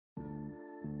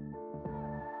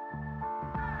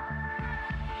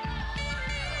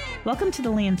Welcome to the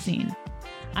Land Scene.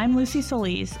 I'm Lucy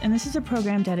Solis, and this is a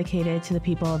program dedicated to the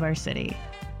people of our city.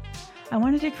 I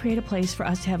wanted to create a place for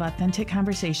us to have authentic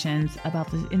conversations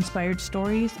about the inspired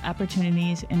stories,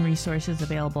 opportunities, and resources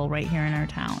available right here in our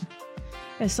town.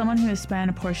 As someone who has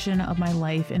spent a portion of my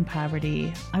life in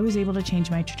poverty, I was able to change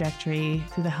my trajectory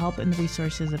through the help and the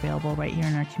resources available right here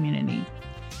in our community.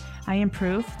 I am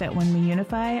proof that when we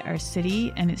unify, our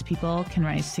city and its people can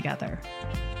rise together.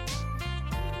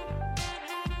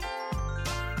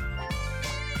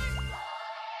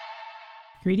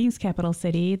 Greetings, Capital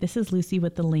City. This is Lucy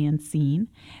with the Land Scene.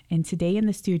 And today in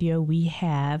the studio, we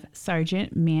have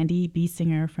Sergeant Mandi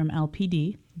Beasinger from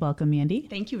LPD. Welcome, Mandi.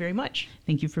 Thank you very much.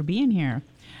 Thank you for being here.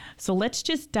 So let's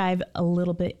just dive a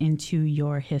little bit into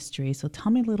your history. So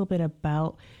tell me a little bit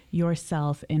about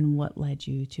yourself and what led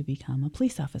you to become a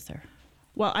police officer.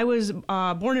 Well, I was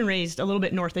born and raised a little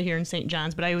bit north of here in St.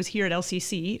 John's, but I was here at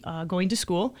LCC going to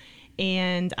school,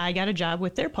 and I got a job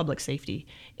with their public safety.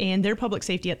 And their public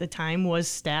safety at the time was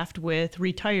staffed with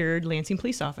retired Lansing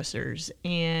police officers.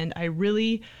 And I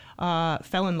really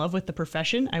fell in love with the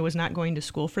profession. I was not going to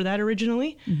school for that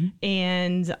originally.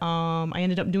 And I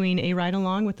ended up doing a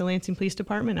ride-along with the Lansing Police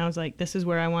Department. I was like, this is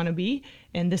where I want to be,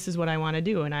 and this is what I want to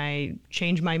do. And I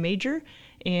changed my major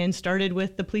and started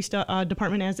with the police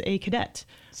department as a cadet.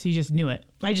 So you just knew it.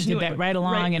 I just did knew that it. right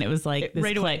along, right, and it was like, this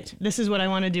right clicked. Away. This is what I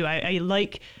want to do. I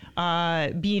like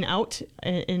being out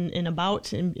and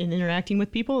about and interacting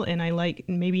with people, and I like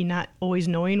maybe not always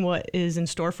knowing what is in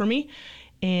store for me.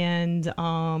 And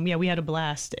we had a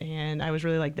blast, and I was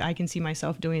really like, I can see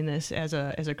myself doing this as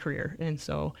a career. And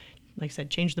so, like I said,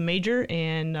 changed the major,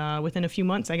 and within a few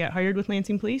months, I got hired with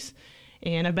Lansing Police,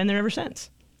 and I've been there ever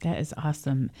since. That is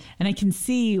awesome. And I can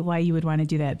see why you would want to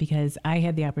do that, because I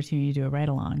had the opportunity to do a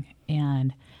ride-along,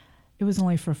 and it was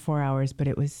only for 4 hours, but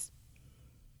it was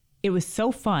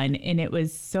so fun, and it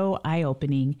was so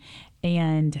eye-opening,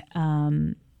 and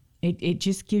it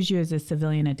just gives you as a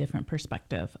civilian a different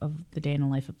perspective of the day in the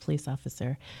life of a police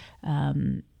officer.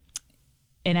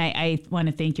 And I want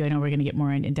to thank you. I know we're going to get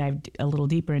more in and dive a little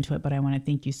deeper into it, but I want to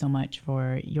thank you so much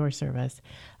for your service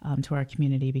to our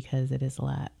community, because it is a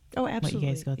lot. Oh, absolutely. What you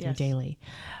guys go through yes. daily.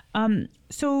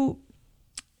 So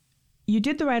you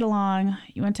did the ride along,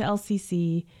 you went to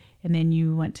LCC, and then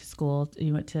you went to school.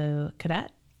 You went to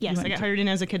cadet? Yes, I got hired in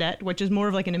as a cadet, which is more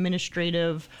of like an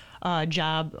administrative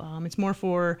job. It's more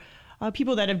for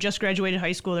people that have just graduated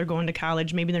high school. They're going to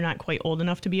college. Maybe they're not quite old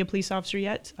enough to be a police officer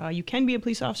yet. You can be a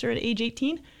police officer at age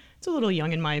 18. It's a little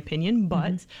young in my opinion,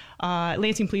 but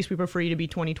Lansing Police, we prefer you to be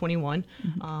 20, 21.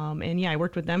 I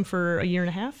worked with them for a year and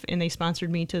a half, and they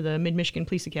sponsored me to the Mid-Michigan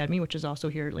Police Academy, which is also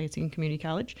here at Lansing Community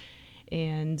College.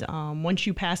 And once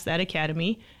you pass that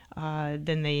academy,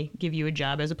 then they give you a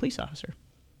job as a police officer.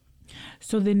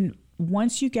 So then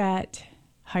once you got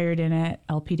hired in at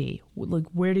LPD, like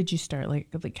where did you start?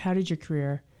 Like how did your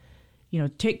career,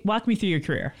 walk me through your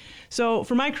career. So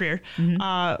for my career,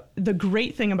 the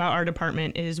great thing about our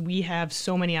department is we have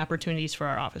so many opportunities for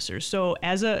our officers. So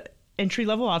as a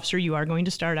entry-level officer, you are going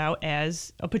to start out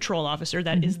as a patrol officer.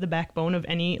 That is the backbone of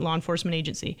any law enforcement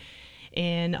agency.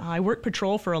 And I worked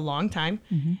patrol for a long time,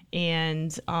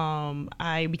 and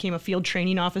I became a field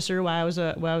training officer while I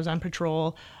was on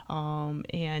patrol.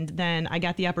 And then I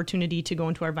got the opportunity to go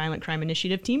into our violent crime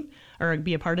initiative team, or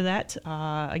be a part of that.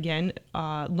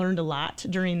 Learned a lot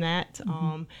during that,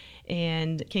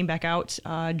 and came back out,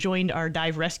 joined our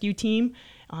dive rescue team.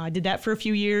 Did that for a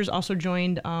few years. Also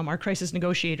joined our crisis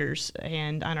negotiators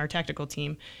and on our tactical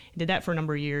team. Did that for a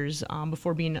number of years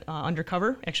before being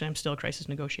undercover. Actually, I'm still a crisis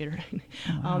negotiator.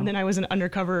 Then I was an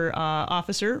undercover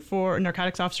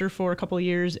narcotics officer for a couple of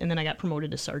years, and then I got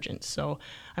promoted to sergeant. So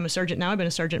I'm a sergeant now. I've been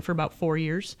a sergeant for about 4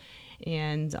 years.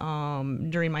 And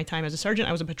during my time as a sergeant,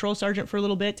 I was a patrol sergeant for a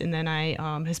little bit, and then I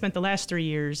have spent the last 3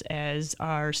 years as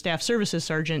our staff services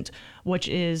sergeant, which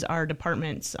is our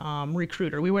department's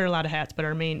recruiter. We wear a lot of hats, but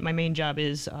my main job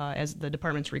is as the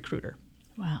department's recruiter.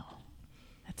 Wow,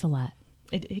 that's a lot.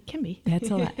 It can be. That's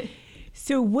a lot.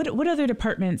 So what other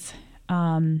departments,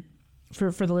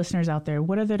 for the listeners out there,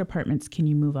 what other departments can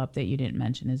you move up that you didn't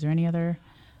mention? Is there any other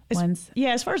ones?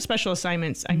 Yeah, as far as special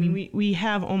assignments, I mean, we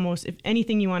have almost, if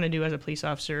anything you want to do as a police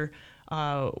officer,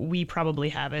 we probably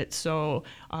have it. So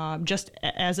just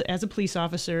as a police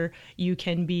officer, you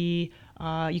can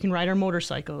ride our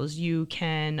motorcycles. You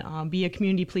can be a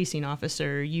community policing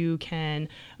officer. You can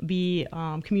be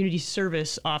community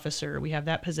service officer. We have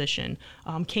that position.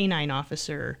 Canine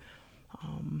officer.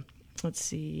 Let's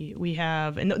see, we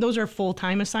have, and those are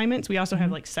full-time assignments. We also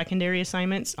have like secondary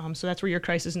assignments. So that's where your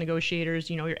crisis negotiators,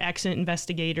 your accident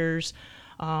investigators,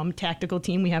 tactical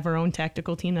team. We have our own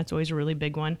tactical team. That's always a really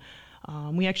big one.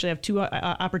 We actually have two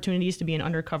opportunities to be an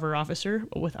undercover officer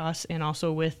with us and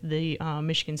also with the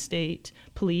Michigan State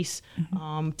Police,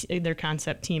 their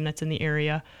concept team that's in the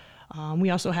area. We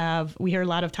hear a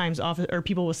lot of times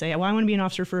people will say, well, I want to be an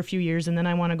officer for a few years and then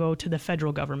I want to go to the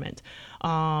federal government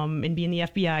and be in the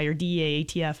FBI or DEA,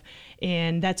 ATF.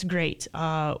 And that's great.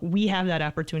 We have that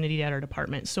opportunity at our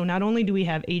department. So not only do we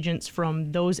have agents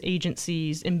from those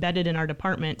agencies embedded in our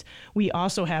department, we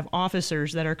also have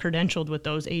officers that are credentialed with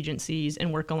those agencies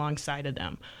and work alongside of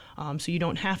them. So you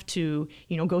don't have to,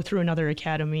 go through another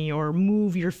academy or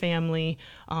move your family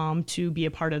to be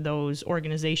a part of those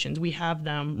organizations. We have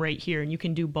them right here, and you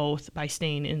can do both by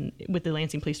staying with the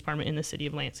Lansing Police Department in the city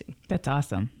of Lansing. That's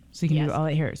awesome. So you can do all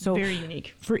that here. So very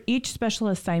unique. For each special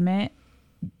assignment,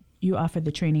 you offer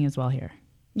the training as well here.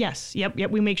 Yes.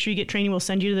 Yep. We make sure you get training. We'll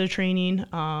send you to the training.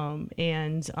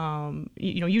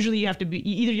 Usually you have to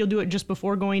either you'll do it just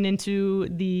before going into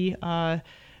the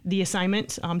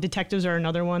assignment. Detectives are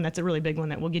another one. That's a really big one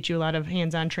that will get you a lot of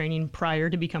hands-on training prior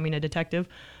to becoming a detective.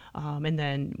 And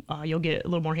then you'll get a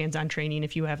little more hands-on training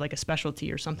if you have like a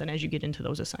specialty or something as you get into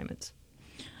those assignments.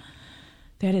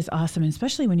 That is awesome,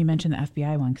 especially when you mentioned the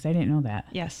FBI one, because I didn't know that.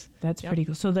 Yes. That's pretty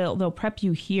cool. So they'll prep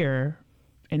you here.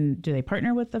 And do they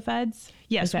partner with the feds?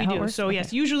 Yes, we do. So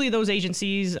yes, usually those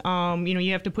agencies,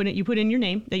 you have to put in your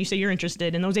name that you say you're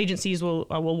interested, and those agencies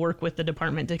will work with the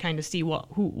department to kind of see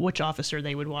which officer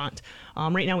they would want.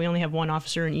 Right now, we only have one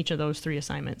officer in each of those 3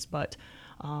 assignments, but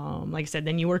like I said,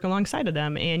 then you work alongside of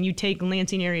them, and you take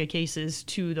Lansing area cases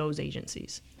to those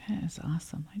agencies. That's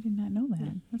awesome. I did not know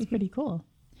that. That's pretty cool.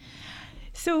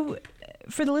 So,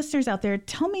 for the listeners out there,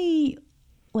 tell me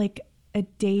like a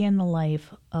day in the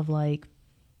life of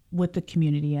with the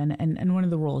community and one of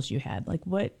the roles you had. Like,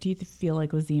 what do you feel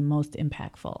like was the most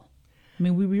impactful? I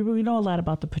mean, we know a lot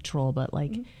about the patrol, but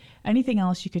anything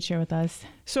else you could share with us?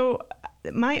 So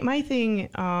my thing,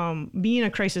 being a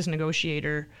crisis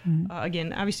negotiator,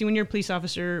 again, obviously when you're a police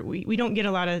officer, we don't get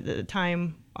a lot of the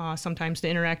time sometimes to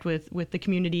interact with the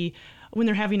community when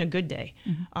they're having a good day.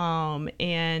 When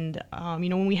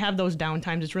we have those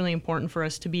downtimes, it's really important for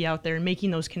us to be out there and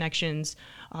making those connections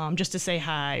just to say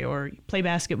hi or play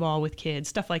basketball with kids,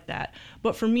 stuff like that.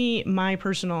 But for me, my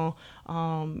personal,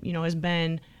 has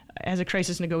been as a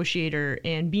crisis negotiator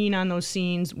and being on those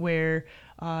scenes where,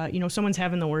 someone's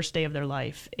having the worst day of their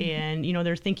life and,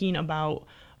 they're thinking about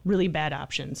really bad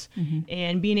options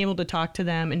and being able to talk to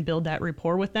them and build that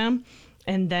rapport with them.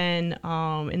 And then,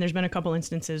 and there's been a couple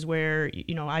instances where,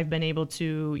 I've been able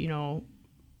to,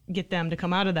 get them to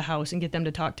come out of the house and get them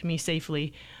to talk to me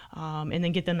safely, and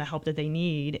then get them the help that they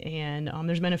need. And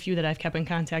there's been a few that I've kept in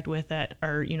contact with that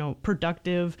are,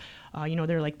 productive.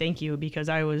 They're like, thank you, because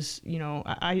I was,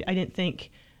 I didn't think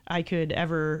I could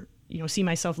ever, see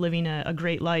myself living a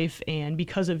great life. And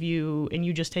because of you and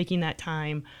you just taking that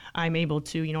time, I'm able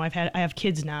to, I have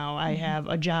kids now, I have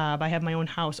a job, I have my own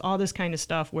house, all this kind of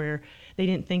stuff where they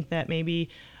didn't think that maybe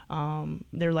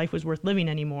their life was worth living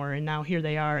anymore. And now here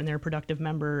they are and they're a productive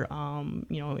member,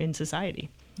 in society.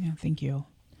 Yeah. Thank you.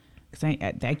 Cause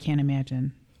I can't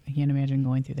imagine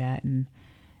going through that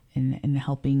and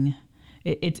helping.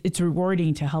 It's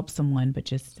rewarding to help someone, but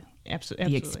just Absolutely.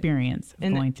 The experience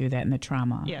of going through that and the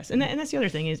trauma. Yes. And that's the other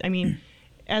thing is,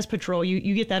 as patrol,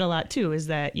 you get that a lot too, is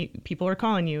that people are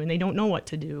calling you and they don't know what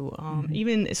to do.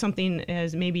 Even something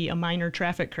as maybe a minor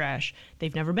traffic crash,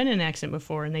 they've never been in an accident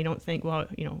before and they don't think, well,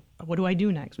 what do I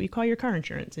do next? Well, you call your car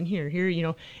insurance and here,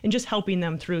 and just helping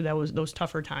them through those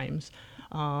tougher times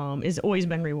has always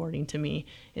been rewarding to me,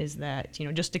 is that,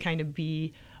 just to kind of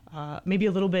be maybe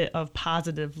a little bit of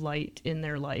positive light in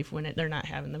their life when they're not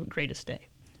having the greatest day.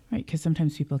 Right, because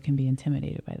sometimes people can be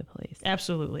intimidated by the police.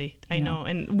 Absolutely. I know.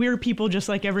 And we're people just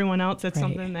like everyone else. That's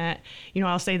something that,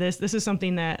 I'll say this is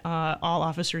something that all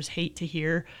officers hate to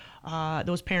hear.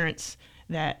 Those parents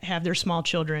that have their small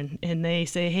children and they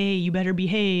say, hey, you better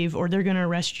behave or they're going to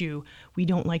arrest you. We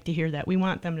don't like to hear that. We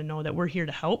want them to know that we're here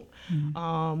to help.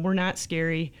 We're not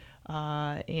scary. We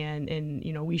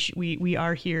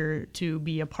are here to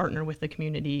be a partner with the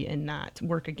community and not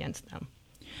work against them.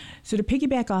 So to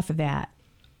piggyback off of that,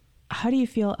 how do you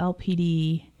feel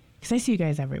LPD, because I see you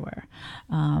guys everywhere,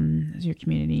 as your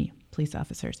community police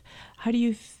officers, how do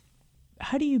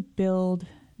you build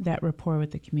that rapport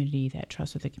with the community, that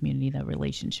trust with the community, that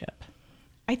relationship?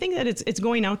 I think that it's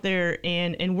going out there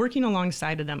and working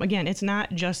alongside of them. Again, it's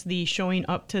not just the showing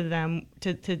up to them,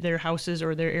 to their houses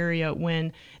or their area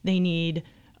when they need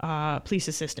police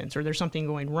assistance or there's something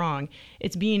going wrong.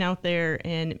 It's being out there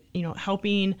and,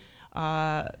 helping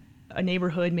a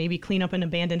neighborhood, maybe clean up an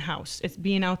abandoned house. It's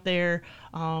being out there.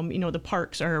 The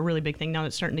parks are a really big thing now.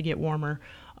 It's starting to get warmer.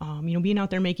 Being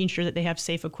out there, making sure that they have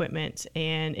safe equipment,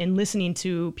 and listening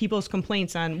to people's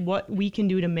complaints on what we can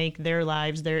do to make their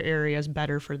lives, their areas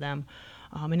better for them.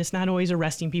 And it's not always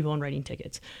arresting people and writing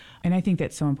tickets. And I think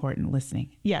that's so important,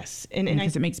 listening. Yes.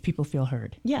 Because it makes people feel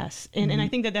heard. Yes. And I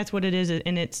think that that's what it is.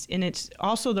 And it's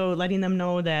also, though, letting them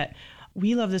know that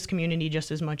we love this community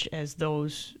just as much as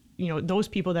those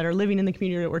people that are living in the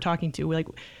community that we're talking to.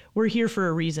 We're here for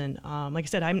a reason. Like I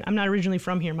said, I'm not originally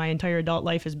from here. My entire adult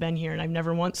life has been here, and I've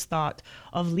never once thought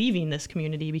of leaving this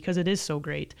community because it is so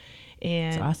great.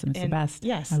 And it's awesome. It's the best.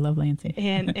 Yes. I love Lansing.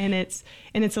 and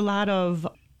it's a lot of,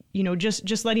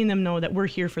 just letting them know that we're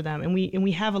here for them, and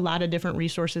we have a lot of different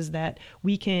resources that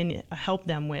we can help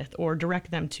them with or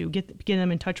direct them to, get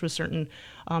them in touch with certain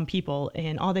people,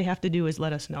 and all they have to do is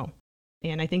let us know.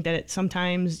 And I think that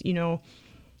sometimes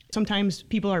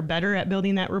people are better at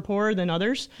building that rapport than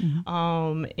others.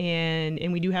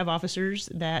 And we do have officers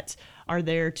that are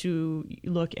there to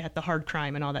look at the hard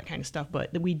crime and all that kind of stuff.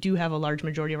 But we do have a large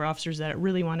majority of our officers that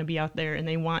really want to be out there, and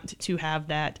they want to have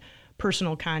that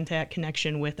personal contact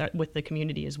connection with the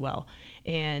community as well.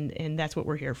 And that's what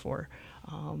we're here for.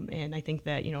 And I think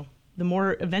that, the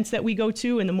more events that we go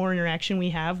to and the more interaction we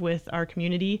have with our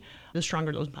community, the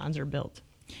stronger those bonds are built.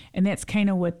 And that's kind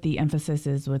of what the emphasis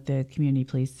is with the community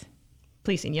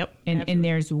policing. Yep. And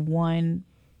there's one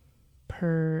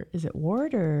per, is it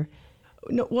ward or?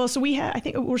 No, well, so I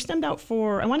think we're stemmed out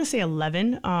for, I want to say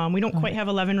 11. We don't quite have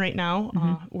 11 right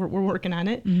now. We're working on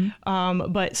it.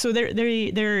 But so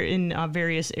they're in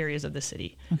various areas of the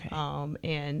city. Okay.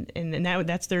 And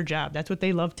that's their job. That's what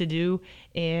they love to do.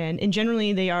 And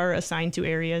generally they are assigned to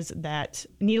areas that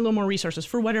need a little more resources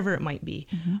for whatever it might be.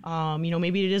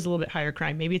 Maybe it is a little bit higher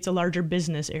crime. Maybe it's a larger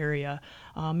business area.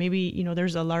 Maybe,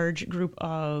 there's a large group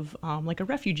of like a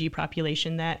refugee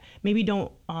population that maybe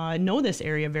don't know this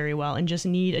area very well and just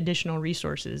need additional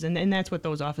resources. And that's what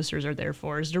those officers are there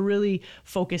for, is to really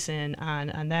focus in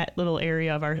on that little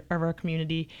area of our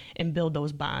community and build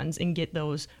those bonds and get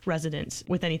those residents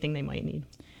with anything they might need.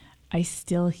 I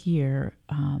still hear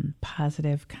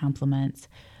positive compliments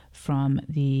from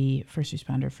the first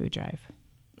responder food drive.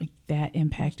 Like, that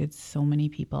impacted so many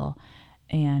people.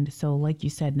 And so, like you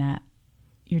said,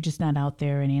 you're just not out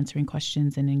there and answering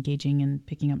questions and engaging and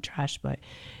picking up trash, but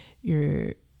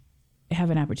you have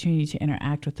an opportunity to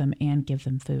interact with them and give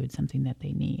them food, something that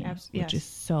they need, which is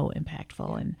so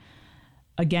impactful. And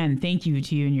again, thank you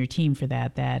to you and your team for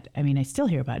that. I still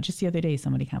hear about it. Just the other day,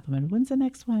 somebody complimented, when's the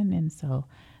next one? And so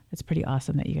it's pretty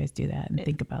awesome that you guys do that and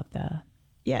think about the...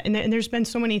 Yeah, and there's been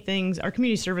so many things. Our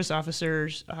community service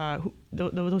officers,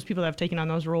 those people that have taken on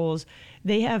those roles,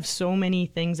 they have so many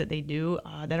things that they do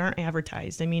that aren't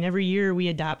advertised. Every year we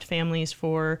adopt families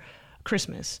for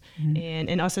Christmas,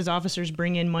 and us as officers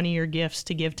bring in money or gifts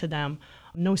to give to them.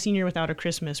 No senior without a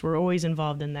Christmas. We're always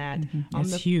involved in that.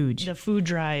 That's huge. The food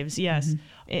drives, yes.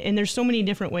 And there's so many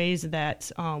different ways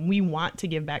that we want to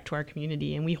give back to our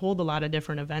community, and we hold a lot of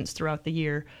different events throughout the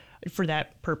year for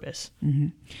that purpose.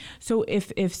 So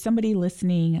if somebody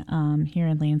listening here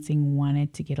in Lansing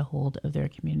wanted to get a hold of their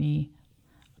community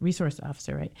resource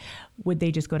officer, right, would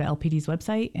they just go to LPD's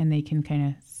website and they can kind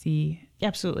of see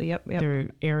Absolutely, yep. their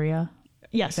area?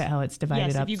 Yes. Is that how it's divided up?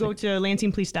 Yes, if you go to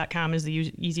lansingpolice.com is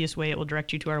the easiest way. It will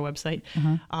direct you to our website.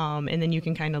 And then you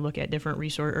can kind of look at different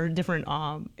different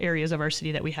areas of our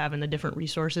city that we have and the different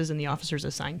resources and the officers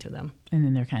assigned to them. And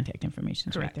then their contact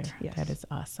information is right there. Yes. That is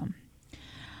awesome.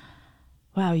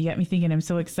 Wow, you got me thinking. I'm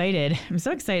so excited. I'm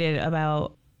so excited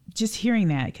about just hearing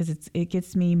that, because it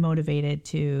gets me motivated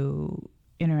to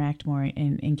interact more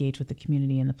and engage with the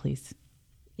community and the police.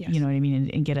 Yes. You know what I mean?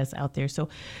 And get us out there. So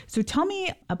tell me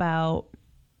about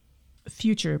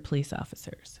future police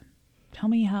officers. Tell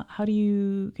me, how do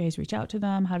you guys reach out to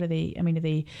them? How do they, do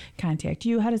they contact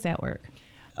you? How does that work?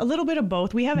 A little bit of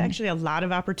both. We have actually a lot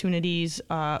of opportunities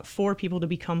for people to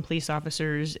become police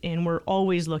officers, and we're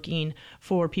always looking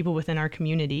for people within our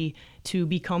community to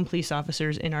become police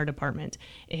officers in our department.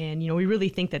 And, we really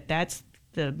think that that's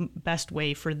the best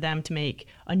way for them to make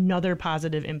another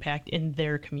positive impact in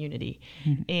their community.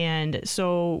 And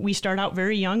so we start out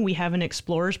very young. We have an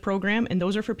Explorers program, and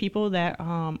those are for people that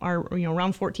are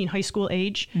around 14 high school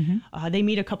age. They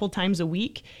meet a couple times a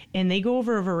week, and they go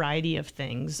over a variety of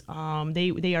things.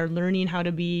 They are learning how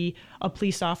to be a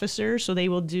police officer, so they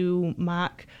will do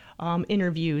mock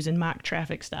interviews and mock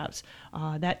traffic stops,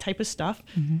 that type of stuff.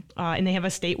 And they have a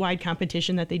statewide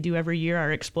competition that they do every year.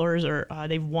 Our Explorers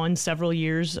they've won several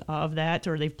years of that,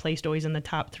 or they've placed always in the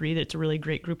top 3. That's a really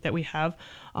great group that we have.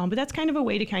 But that's kind of a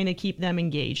way to kind of keep them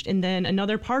engaged. And then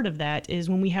another part of that is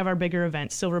when we have our bigger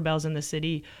events, Silver Bells in the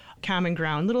city, Common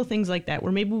Ground, little things like that,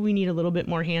 where maybe we need a little bit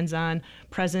more hands-on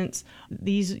presence.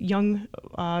 These young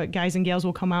guys and gals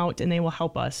will come out and they will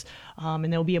help us,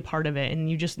 and they'll be a part of it. And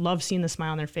you just love seeing the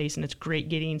smile on their face, and it's great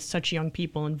getting such young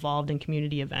people involved in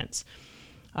community events.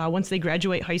 Once they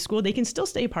graduate high school, they can still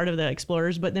stay part of the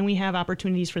Explorers, but then we have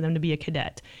opportunities for them to be a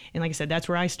cadet. And like I said, that's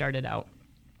where I started out.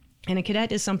 And a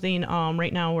cadet is something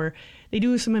right now where they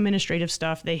do some administrative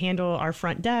stuff. They handle our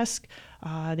front desk.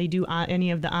 They do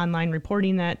any of the online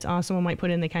reporting that someone might put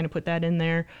in. They kind of put that in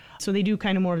there. So they do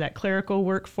kind of more of that clerical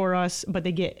work for us, but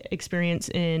they get experience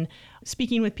in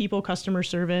speaking with people, customer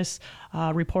service,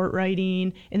 report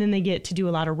writing, and then they get to do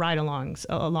a lot of ride-alongs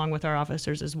along with our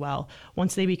officers as well.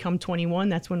 Once they become 21,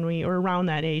 that's when or around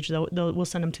that age, we'll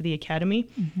send them to the academy,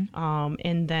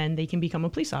 and then they can become a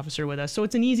police officer with us. So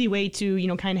it's an easy way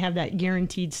to, kind of have that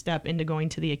guaranteed step into going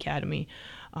to the academy.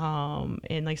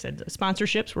 And like I said,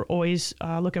 sponsorships, we're always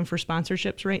looking for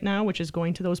sponsorships right now, which is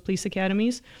going to those police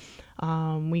academies.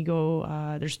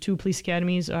 There's 2 police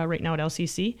academies right now at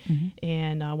LCC,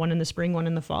 and one in the spring, one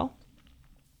in the fall.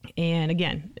 And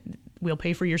again, we'll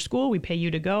pay for your school, we pay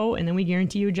you to go, and then we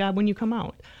guarantee you a job when you come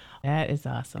out. That is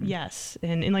awesome. Yes.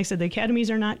 And like I said, the academies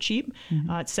are not cheap.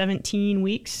 It's 17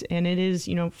 weeks, and it is,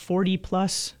 40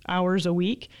 plus hours a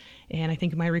week. And I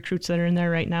think my recruits that are in there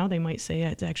right now, they might say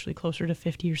it's actually closer to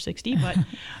 50 or 60, but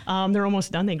they're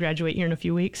almost done. They graduate here in a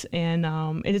few weeks, and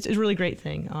it's a really great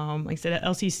thing. Like I said, at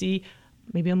LCC,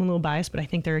 maybe I'm a little biased, but I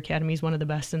think their academy is one of the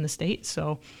best in the state.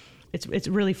 So it's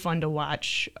really fun to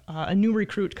watch a new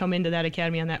recruit come into that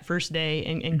academy on that first day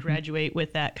and graduate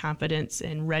with that confidence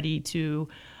and ready to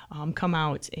come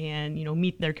out and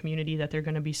meet their community that they're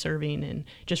going to be serving, and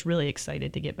just really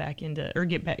excited to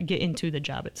get into the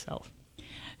job itself.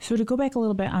 So to go back a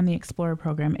little bit on the Explorer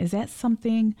program, is that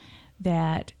something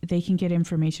that they can get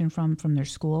information from their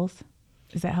schools?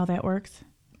 Is that how that works?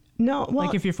 No. Well,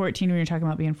 like if you're 14, when you're talking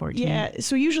about being 14? Yeah.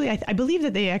 So usually I believe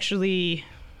that they actually,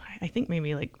 I think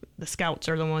maybe like the scouts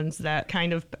are the ones that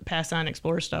kind of pass on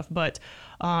Explorer stuff. But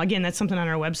again, that's something on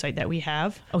our website that we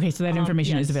have. Okay, so that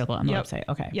information yes. is available on the website.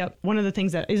 Okay. Yep. One of the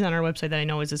things that is on our website that I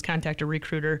know is contact a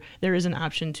recruiter. There is an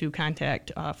option to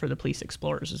contact for the police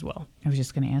Explorers as well. I was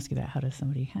just going to ask you that. How does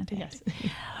somebody contact? Yes.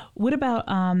 What about,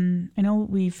 I know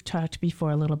we've talked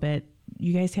before a little bit.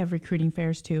 You guys have recruiting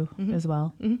fairs too, as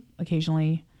well,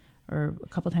 occasionally, or a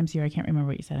couple times a year. I can't remember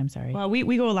what you said. I'm sorry. Well,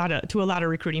 we go to a lot of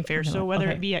recruiting fairs. So whether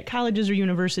it be at colleges or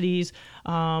universities,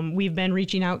 we've been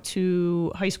reaching out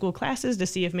to high school classes to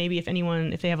see if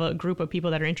they have a group of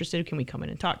people that are interested, can we come in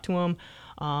and talk to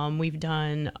them? We've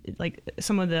done, like,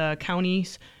 some of the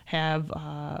counties have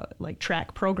like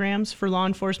track programs for law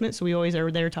enforcement, so we always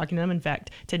are there talking to them. In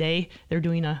fact, today they're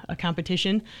doing a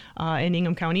competition in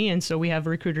Ingham County, and so we have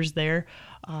recruiters there.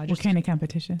 What kind of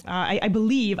competition? I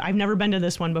believe, I've never been to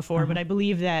this one before, but I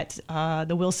believe that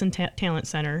the Wilson Talent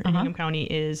Center in Ingham County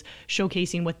is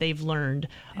showcasing what they've learned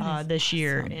this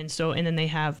year. And then they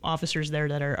have officers there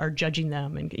that are judging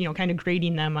them and, kind of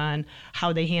grading them on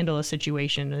how they handle a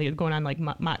situation. They're going on like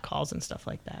mock calls and stuff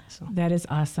like that. So that is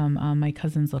awesome. My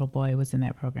cousin's little boy was in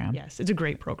that program. Yes, it's a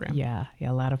great program. Yeah,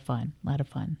 a lot of fun.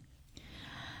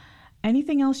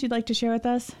 Anything else you'd like to share with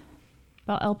us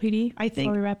about LPD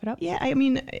before we wrap it up? Yeah, I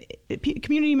mean,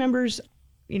 community members,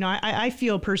 I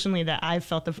feel personally that I've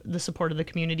felt the support of the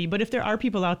community. But if there are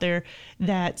people out there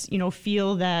that,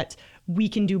 feel that we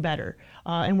can do better,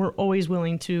 and we're always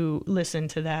willing to listen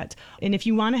to that. And if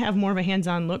you want to have more of a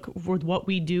hands-on look with what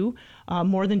we do,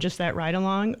 more than just that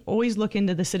ride-along, always look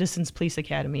into the Citizens Police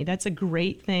Academy. That's a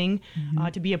great thing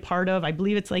to be a part of. I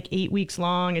believe it's like 8 weeks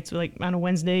long. It's like on a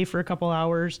Wednesday for a couple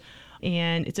hours.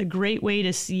 And it's a great way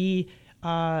to see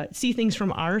things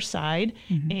from our side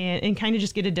and kind of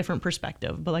just get a different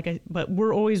perspective. But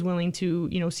we're always willing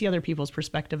to, see other people's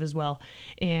perspective as well.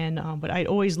 And but I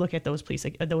always look at those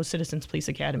Citizens Police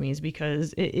Academies,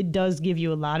 because it does give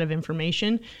you a lot of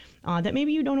information that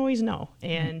maybe you don't always know.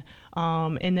 And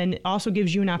then it also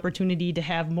gives you an opportunity to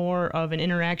have more of an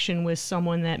interaction with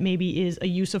someone that maybe is a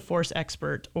use of force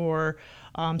expert, or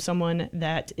someone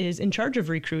that is in charge of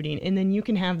recruiting. And then you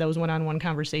can have those one-on-one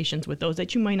conversations with those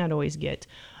that you might not always get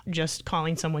just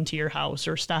calling someone to your house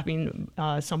or stopping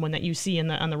someone that you see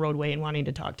on the roadway and wanting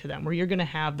to talk to them, where you're going to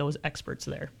have those experts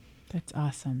there. That's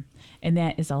awesome. And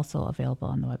that is also available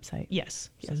on the website. Yes.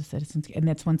 So the Citizens, and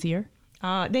that's once a year?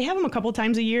 They have them a couple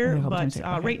times a year, but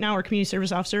Okay. right now our community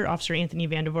service officer, Officer Anthony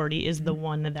Vandevoorty, is the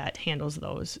one that handles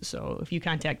those. So if you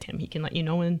contact him, he can let you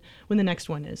know when the next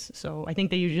one is. So I think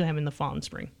they usually have them in the fall and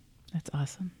spring. That's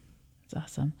awesome. That's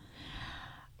awesome.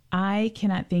 I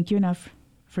cannot thank you enough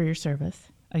for your service.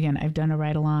 Again, I've done a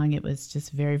ride along. It was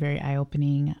just very, very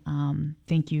eye-opening.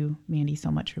 Thank you, Mandi,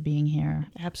 so much for being here.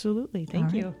 Absolutely.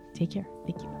 Thank you. Take care.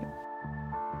 Thank you.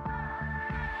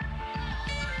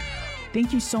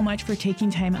 Thank you so much for taking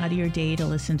time out of your day to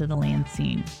listen to The Land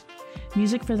Scene.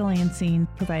 Music for The Land Scene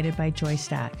provided by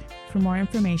Joystack. For more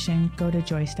information, go to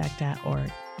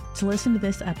joystack.org. To listen to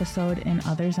this episode and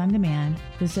others on demand,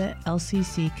 visit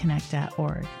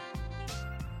lccconnect.org.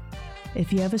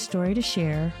 If you have a story to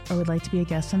share or would like to be a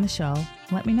guest on the show,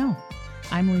 let me know.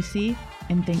 I'm Lucy,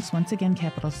 and thanks once again,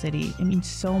 Capital City. It means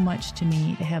so much to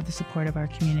me to have the support of our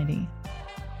community.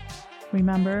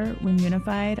 Remember, when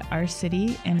unified, our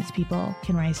city and its people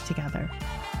can rise together.